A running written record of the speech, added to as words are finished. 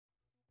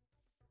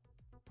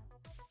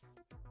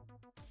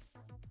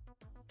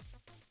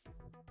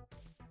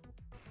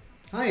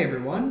Hi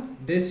everyone,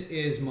 this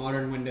is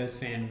Modern Windows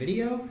Fan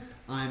Video.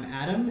 I'm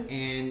Adam,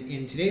 and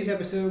in today's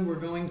episode we're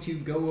going to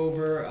go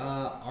over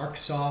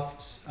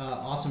ArcSoft's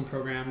awesome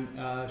program,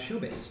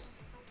 ShowBiz.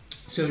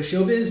 So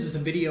ShowBiz is a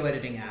video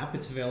editing app.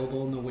 It's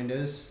available in the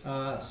Windows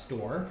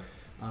store,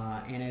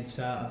 and it's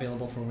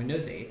available for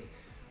Windows 8.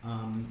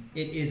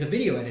 It is a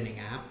video editing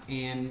app,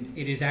 and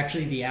it is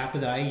actually the app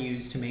that I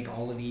use to make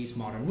all of these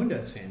Modern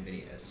Windows Fan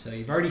videos. So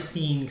you've already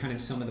seen kind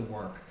of some of the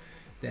work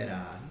that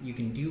you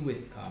can do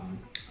with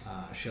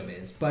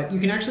ShowBiz, but you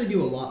can actually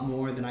do a lot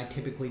more than I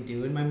typically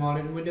do in my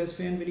Modern Windows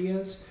Fan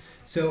videos.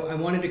 So I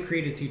wanted to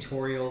create a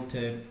tutorial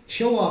to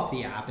show off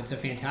the app. It's a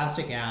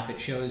fantastic app. It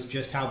shows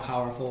just how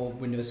powerful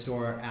Windows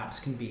Store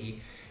apps can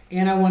be,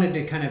 and I wanted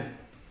to kind of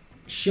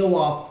show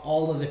off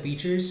all of the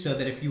features so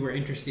that if you were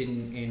interested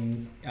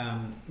in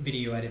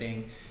video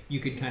editing,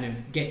 you could kind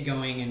of get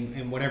going,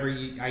 and whatever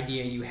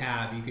idea you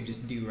have, you could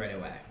just do right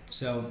away.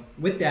 So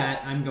with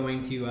that, I'm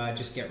going to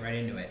just get right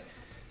into it.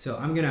 So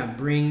I'm gonna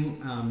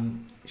bring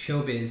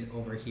ShowBiz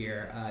over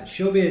here.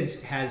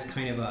 ShowBiz has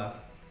kind of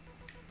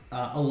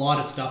a lot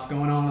of stuff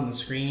going on the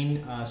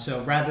screen.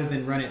 So rather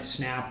than run it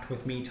snapped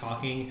with me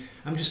talking,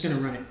 I'm just gonna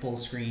run it full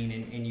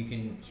screen, and you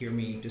can hear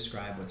me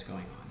describe what's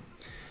going on.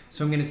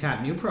 So I'm gonna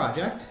tap New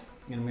Project,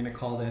 and I'm gonna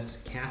call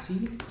this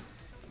Cassie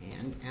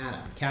and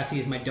Adam. Cassie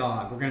is my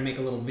dog. We're gonna make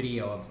a little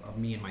video of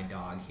me and my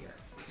dog here.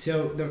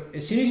 So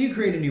as soon as you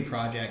create a new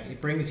project,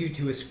 it brings you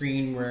to a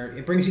screen where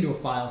it brings you to a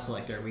file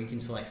selector where you can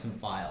select some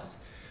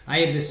files. I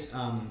have this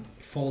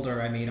folder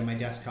I made on my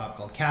desktop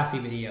called Cassie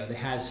Video that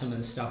has some of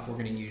the stuff we're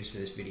going to use for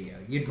this video.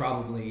 You'd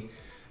probably,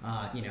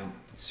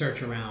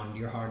 search around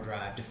your hard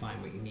drive to find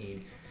what you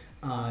need.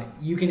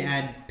 You can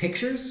add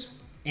pictures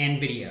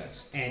and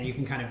videos, and you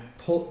can kind of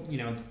pull,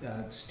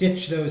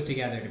 stitch those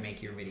together to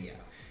make your video.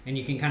 And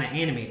you can kind of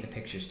animate the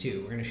pictures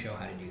too. We're going to show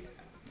how to do that.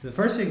 So the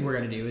first thing we're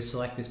going to do is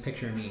select this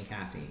picture of me and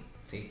Cassie.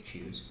 Say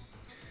choose.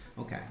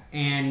 Okay.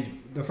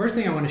 And the first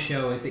thing I want to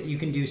show is that you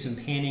can do some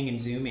panning and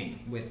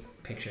zooming with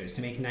pictures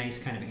to make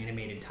nice kind of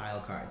animated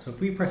tile cards. So if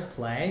we press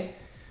play,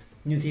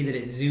 you can see that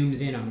it zooms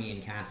in on me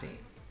and Cassie.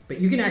 But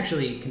you can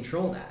actually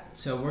control that.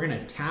 So we're going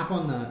to tap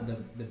on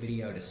the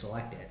video to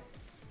select it.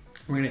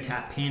 We're going to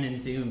tap pan and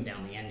zoom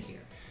down the end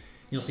here.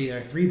 You'll see there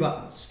are 3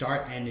 buttons: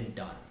 start, end, and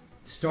done.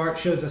 Start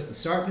shows us the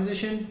start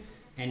position,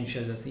 and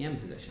shows us the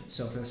end position.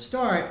 So for the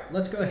start,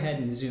 let's go ahead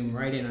and zoom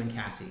right in on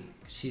Cassie.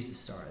 She's the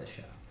star of the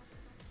show.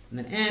 And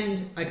then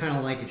end, I kind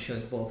of like it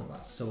shows both of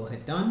us. So we'll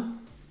hit done,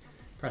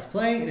 press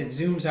play, and it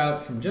zooms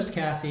out from just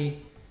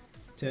Cassie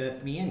to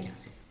me and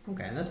Cassie.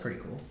 Okay, that's pretty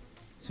cool.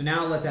 So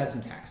now let's add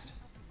some text.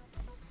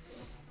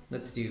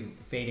 Let's do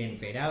fade in,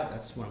 fade out.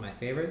 That's one of my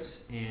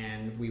favorites.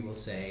 And we will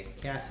say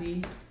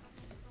Cassie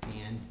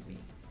and me.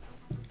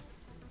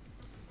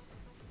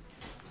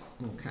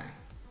 Okay.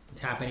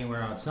 Tap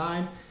anywhere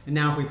outside, and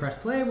now if we press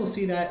play, we'll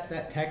see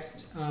that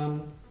text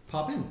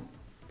pop in.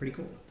 Pretty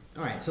cool.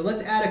 All right, so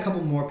let's add a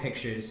couple more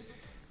pictures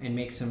and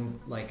make some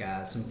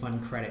some fun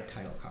credit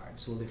title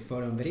cards. So we'll do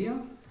photo and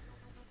video.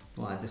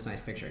 We'll add this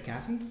nice picture of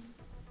Cassie.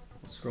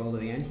 We'll scroll to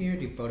the end here,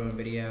 do photo and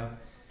video,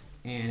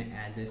 and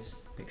add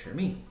this picture of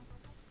me.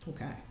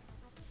 Okay.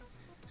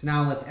 So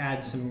now let's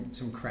add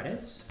some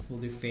credits.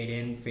 We'll do fade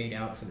in, fade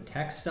out for the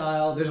text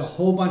style. There's a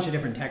whole bunch of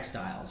different text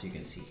styles you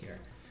can see here.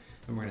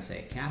 And we're going to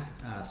say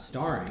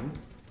starring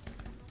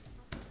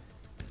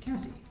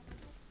Cassie.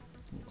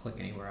 We'll click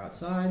anywhere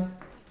outside.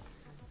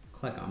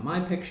 Click on my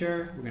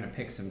picture. We're going to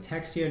pick some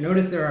text here.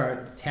 Notice there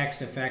are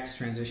text, effects,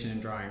 transition,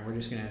 and drawing. We're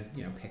just going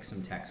to pick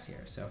some text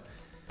here. So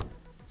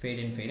fade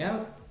in, fade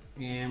out,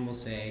 and we'll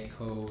say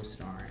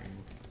co-starring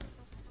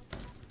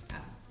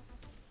Adam.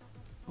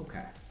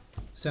 Okay.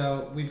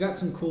 So we've got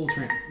some cool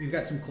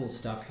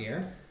stuff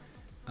here.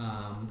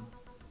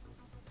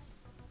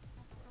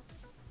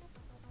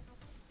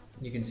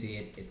 You can see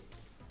it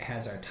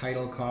has our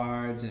title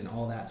cards and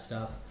all that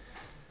stuff.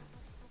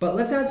 But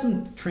let's add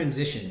some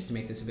transitions to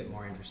make this a bit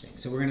more interesting.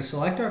 So we're going to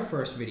select our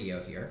first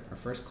video here, our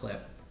first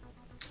clip,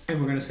 and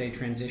we're going to say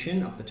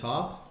transition up the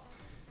top.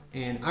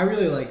 And I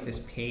really like this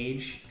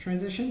page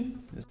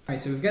transition. All right,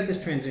 so we've got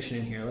this transition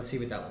in here. Let's see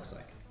what that looks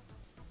like.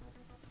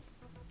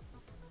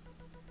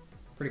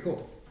 Pretty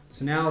cool.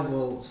 So now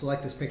we'll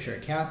select this picture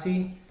of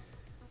Cassie.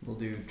 We'll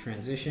do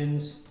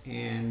transitions,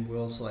 and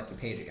we'll select the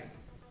page again.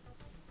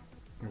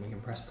 And we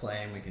can press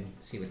play and we can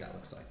see what that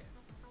looks like.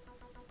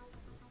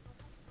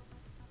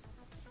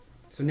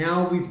 So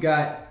now we've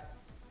got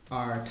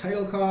our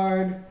title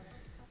card,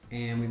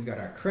 and we've got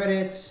our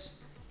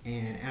credits,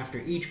 and after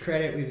each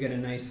credit we've got a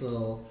nice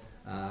little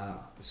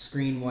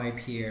screen wipe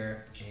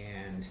here,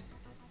 and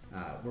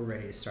we're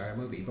ready to start our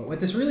movie. But what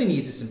this really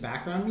needs is some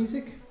background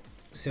music.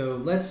 So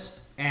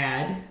let's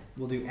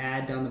we'll do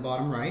add down the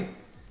bottom right,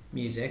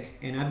 music,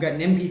 and I've got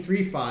an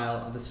MP3 file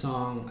of a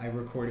song I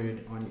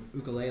recorded on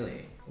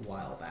ukulele a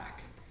while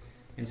back,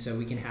 and so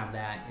we can have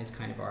that as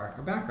kind of our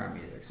background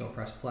music. So I'll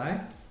press play.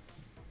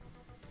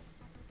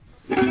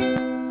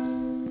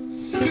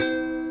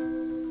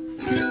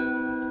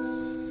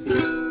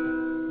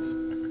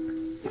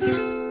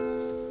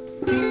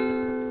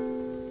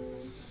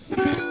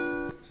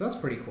 So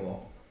that's pretty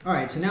cool. All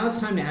right, so now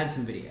it's time to add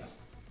some video.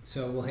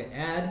 So we'll hit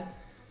add,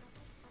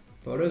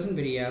 photos and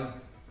video.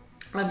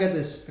 I've got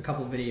a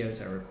couple of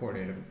videos I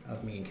recorded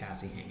of me and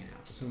Cassie hanging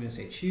out. So I'm gonna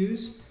say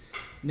choose.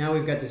 Now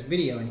we've got this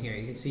video in here.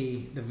 You can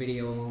see the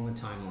video along the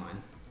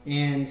timeline.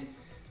 And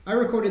I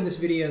recorded this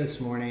video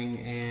this morning,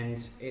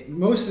 and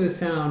most of the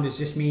sound is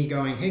just me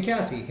going, hey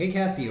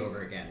Cassie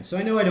over again. So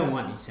I know I don't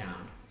want any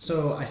sound.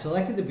 So I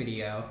selected the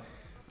video,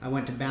 I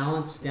went to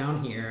balance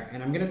down here,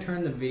 and I'm gonna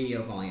turn the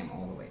video volume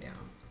all the way down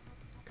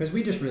because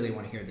we just really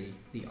want to hear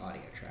the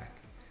audio track.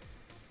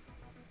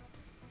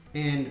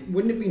 And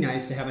wouldn't it be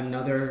nice to have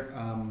another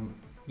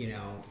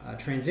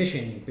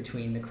transition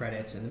between the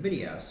credits and the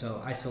video?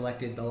 So I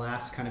selected the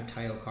last kind of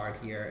title card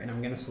here, and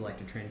I'm going to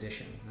select a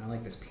transition. I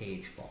like this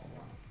page fall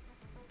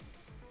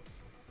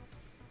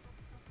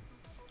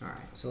one. All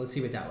right, so let's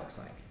see what that looks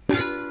like.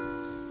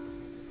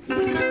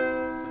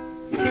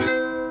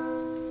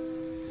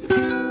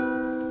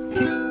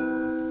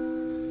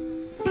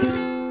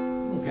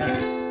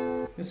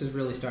 Okay, this is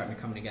really starting to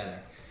come together.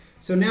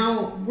 So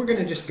now we're going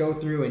to just go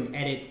through and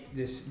edit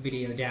this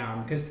video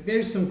down because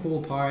there's some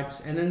cool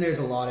parts, and then there's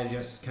a lot of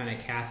just kind of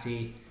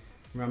Cassie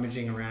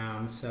rummaging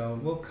around. So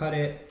we'll cut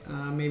it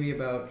maybe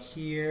about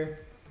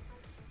here.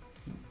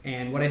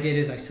 And what I did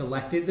is I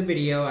selected the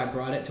video, I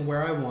brought it to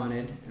where I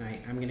wanted, and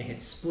I'm going to hit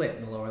split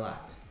in the lower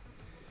left.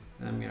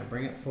 And I'm going to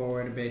bring it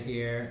forward a bit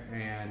here,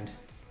 and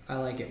I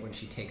like it when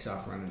she takes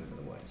off running into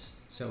the woods.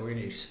 So we're going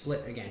to do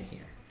split again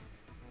here.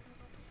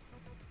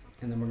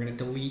 And then we're going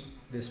to delete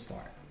this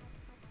part.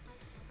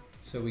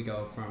 So we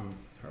go from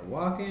her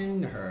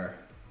walking to her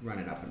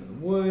running up into the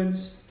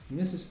woods, and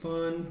this is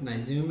fun, and I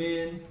zoom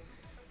in, and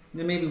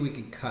then maybe we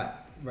could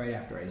cut right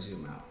after I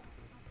zoom out.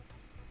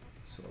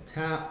 So we'll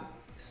tap,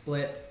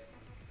 split,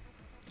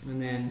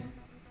 and then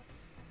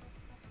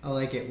I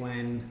like it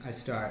when I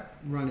start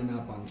running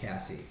up on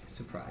Cassie,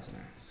 surprising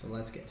her. So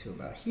let's get to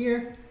about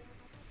here,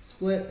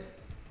 split,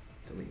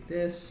 delete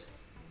this,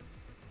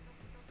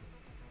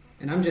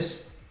 and I'm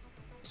just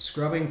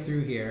scrubbing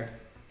through here.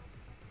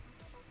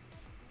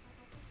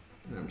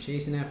 And I'm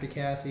chasing after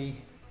Cassie.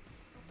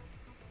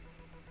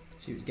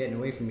 She was getting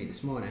away from me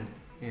this morning,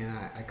 and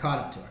I caught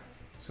up to her.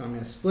 So I'm going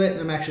to split,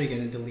 and I'm actually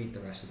going to delete the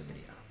rest of the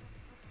video.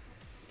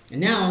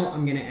 And now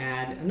I'm going to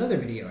add another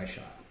video I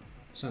shot.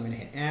 So I'm going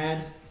to hit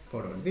add,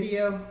 photo and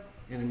video,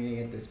 and I'm going to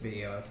get this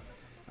video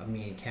of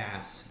me and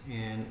Cass.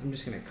 And I'm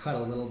just going to cut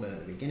a little bit of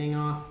the beginning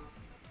off.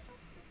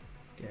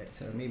 Get it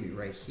to maybe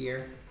right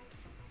here.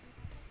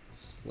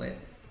 Split,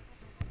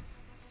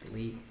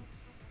 delete.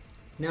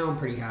 Now I'm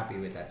pretty happy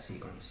with that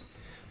sequence.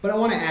 But I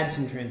want to add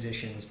some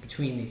transitions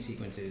between these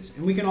sequences,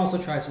 and we can also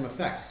try some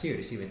effects too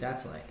to see what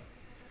that's like.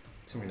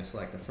 So I'm going to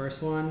select the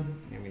first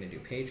one, and I'm going to do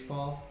page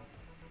fall.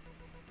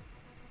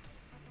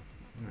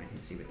 And I can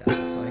see what that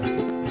looks like.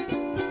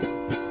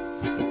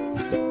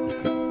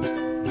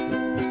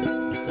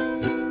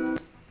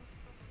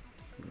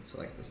 Let's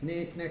select this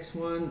next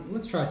one.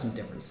 Let's try some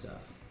different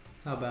stuff.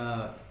 How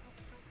about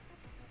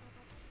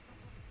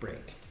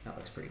break? That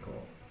looks pretty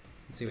cool.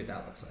 Let's see what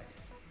that looks like.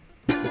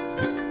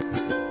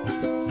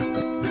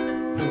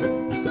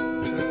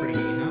 That's pretty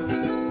neat, huh?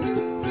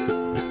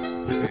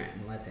 Alright,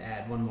 and let's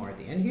add one more at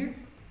the end here.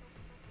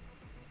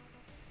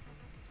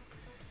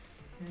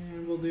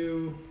 And we'll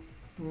do,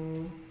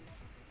 how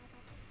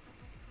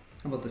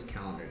about this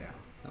calendar down?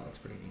 That looks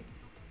pretty neat.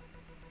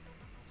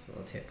 So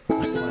let's hit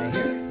play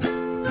here.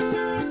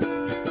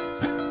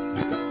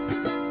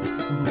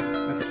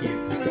 That's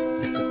cute.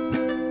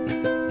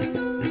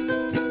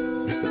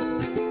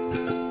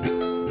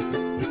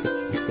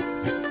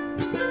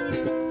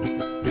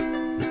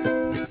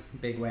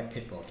 Big wet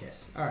pitbull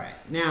kiss. All right,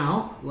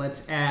 now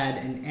let's add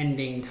an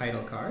ending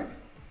title card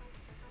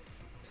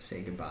to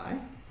say goodbye.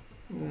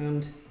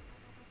 And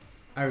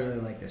I really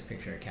like this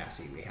picture of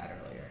Cassie we had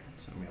earlier,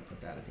 so I'm gonna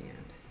put that at the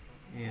end.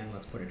 And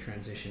let's put a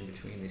transition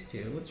between these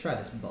two. Let's try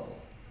this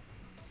bubble.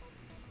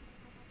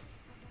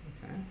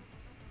 Okay,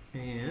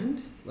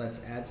 and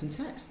let's add some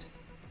text.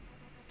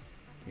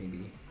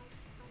 Maybe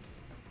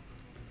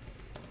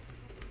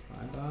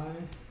bye-bye.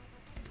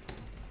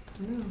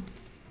 I don't know.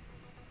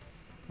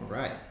 All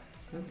right.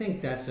 I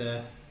think that's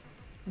a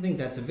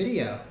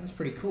video. That's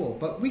pretty cool.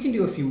 But we can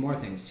do a few more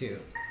things too.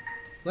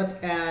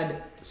 Let's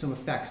add some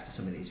effects to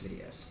some of these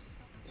videos.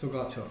 So we'll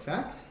go up to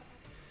effect,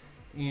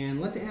 and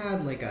let's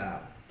add like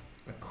a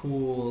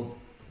cool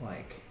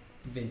like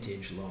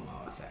vintage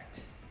Lomo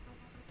effect.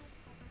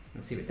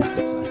 Let's see what that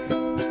looks like.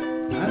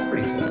 That's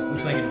pretty cool. It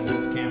looks like an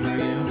old camera,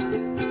 you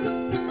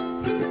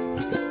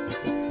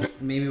know.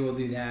 Maybe we'll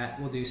do that.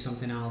 We'll do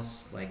something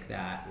else like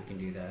that. We can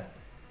do the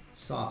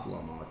soft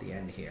Lomo at the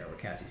end here where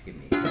Cassie's giving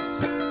me a kiss.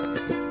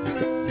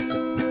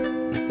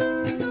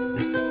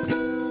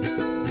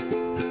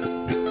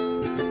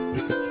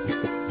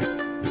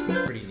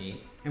 That's pretty neat.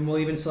 And we'll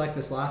even select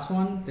this last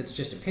one that's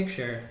just a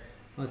picture.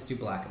 Let's do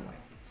black and white.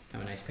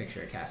 Have a nice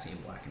picture of Cassie in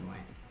black and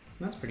white.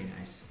 That's pretty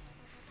nice.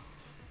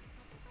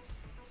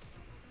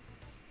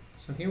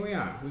 So here we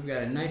are. We've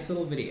got a nice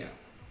little video.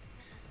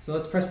 So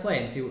let's press play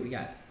and see what we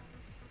got.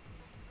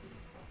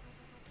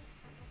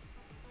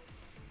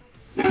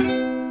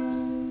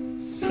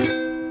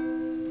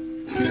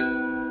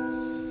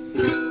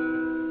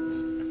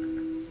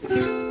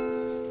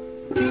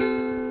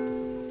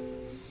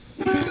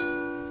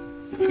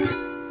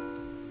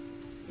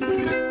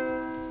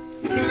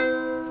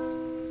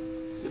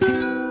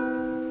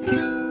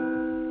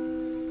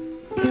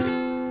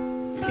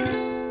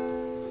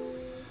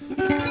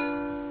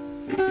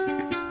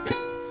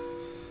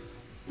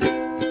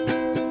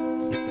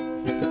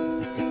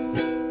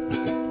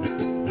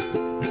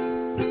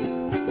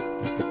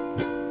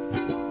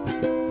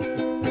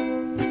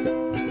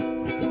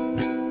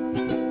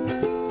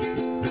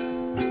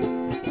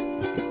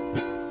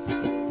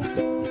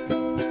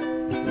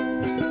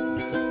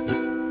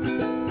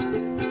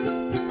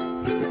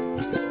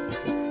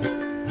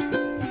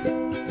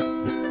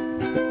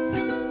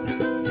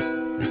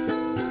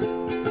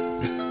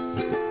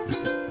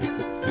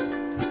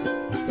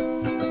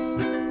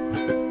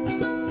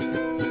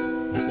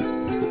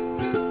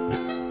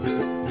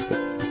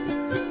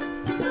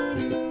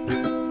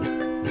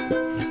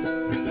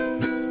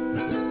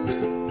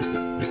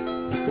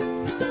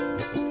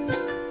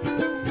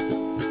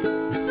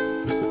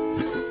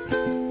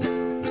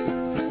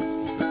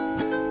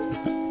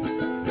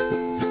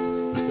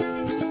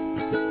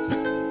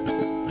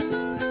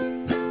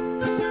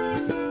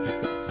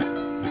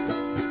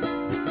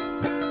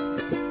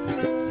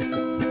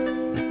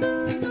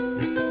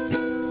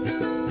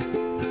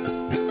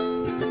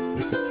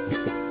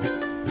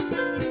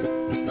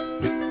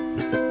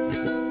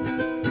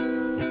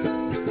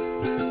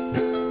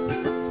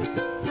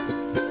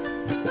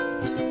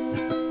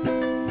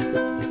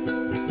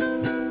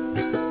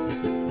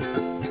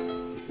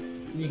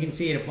 you can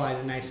see it applies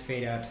a nice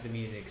fade out to the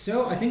music.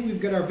 So I think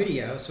we've got our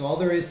video. So all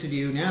there is to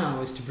do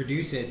now is to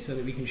produce it so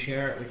that we can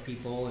share it with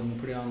people and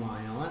put it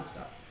online and all that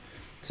stuff.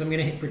 So I'm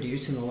going to hit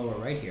produce in the lower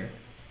right here.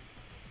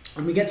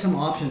 And we get some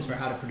options for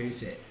how to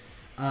produce it.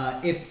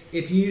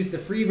 If you use the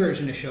free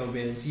version of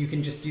ShowBiz, you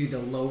can just do the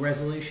low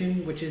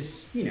resolution, which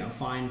is, you know,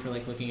 fine for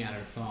like looking at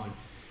a phone.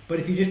 But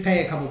if you just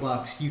pay a couple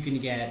bucks, you can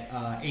get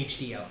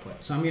HD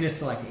output. So I'm going to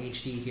select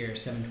HD here,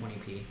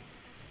 720p,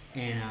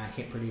 and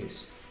hit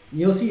produce.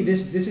 You'll see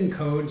this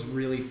encodes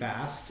really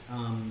fast.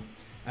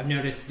 I've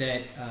noticed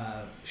that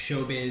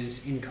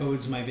ShowBiz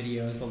encodes my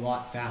videos a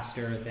lot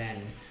faster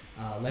than,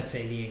 let's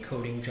say, the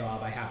encoding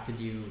job I have to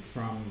do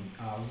from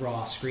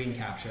raw screen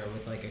capture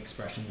with like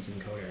expressions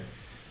encoder.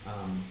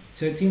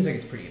 So it seems like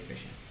it's pretty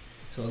efficient.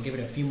 So I'll give it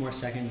a few more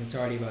seconds. It's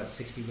already about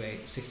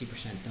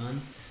 60%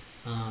 done.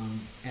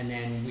 And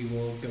then we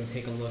will go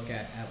take a look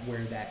at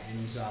where that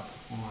ends up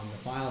on the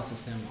file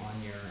system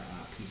on your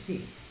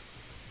PC.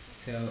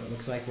 So it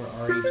looks like we're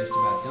already just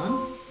about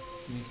done.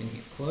 We can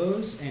hit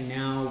close, and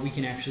now we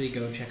can actually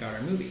go check out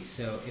our movie.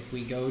 So if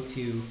we go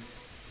to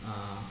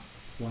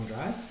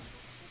OneDrive,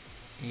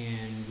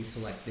 and we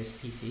select this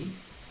PC,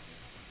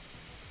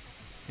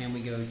 and we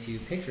go to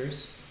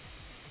Pictures,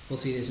 we'll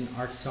see there's an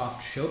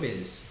ArcSoft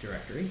ShowBiz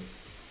directory,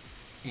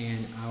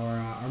 and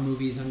our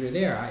movie's under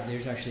there.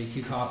 There's actually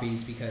 2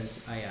 copies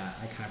because I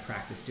kind of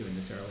practiced doing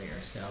this earlier.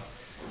 So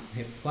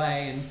hit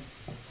play, and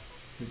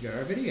we've got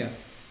our video.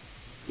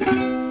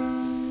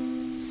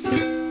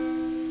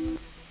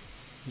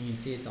 You can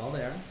see it's all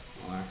there,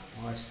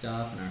 all our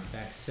stuff and our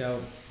effects.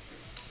 So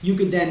you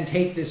could then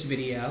take this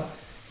video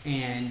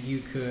and you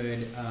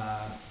could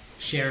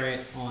share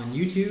it on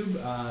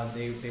YouTube.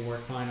 They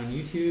work fine on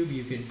YouTube.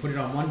 You could put it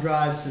on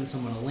OneDrive, send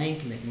someone a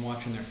link, and they can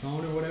watch on their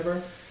phone or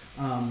whatever.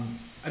 I'm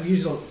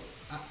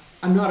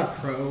not a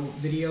pro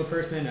video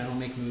person. I don't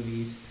make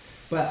movies,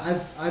 but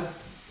I've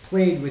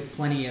played with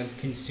plenty of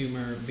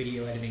consumer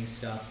video editing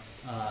stuff,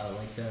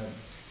 like the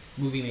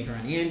Movie Maker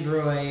on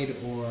Android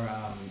or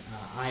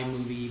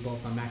iMovie,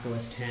 both on Mac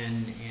OS X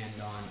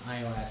and on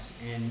iOS.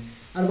 And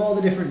out of all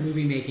the different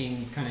movie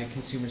making kind of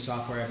consumer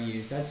software I've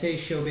used, I'd say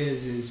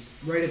ShowBiz is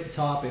right at the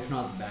top, if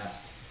not the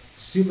best.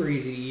 It's super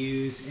easy to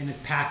use, and it's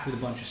packed with a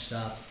bunch of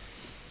stuff,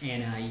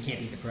 and you can't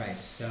beat the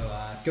price. So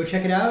go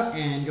check it out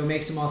and go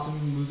make some awesome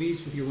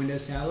movies with your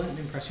Windows tablet and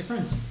impress your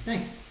friends.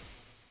 Thanks.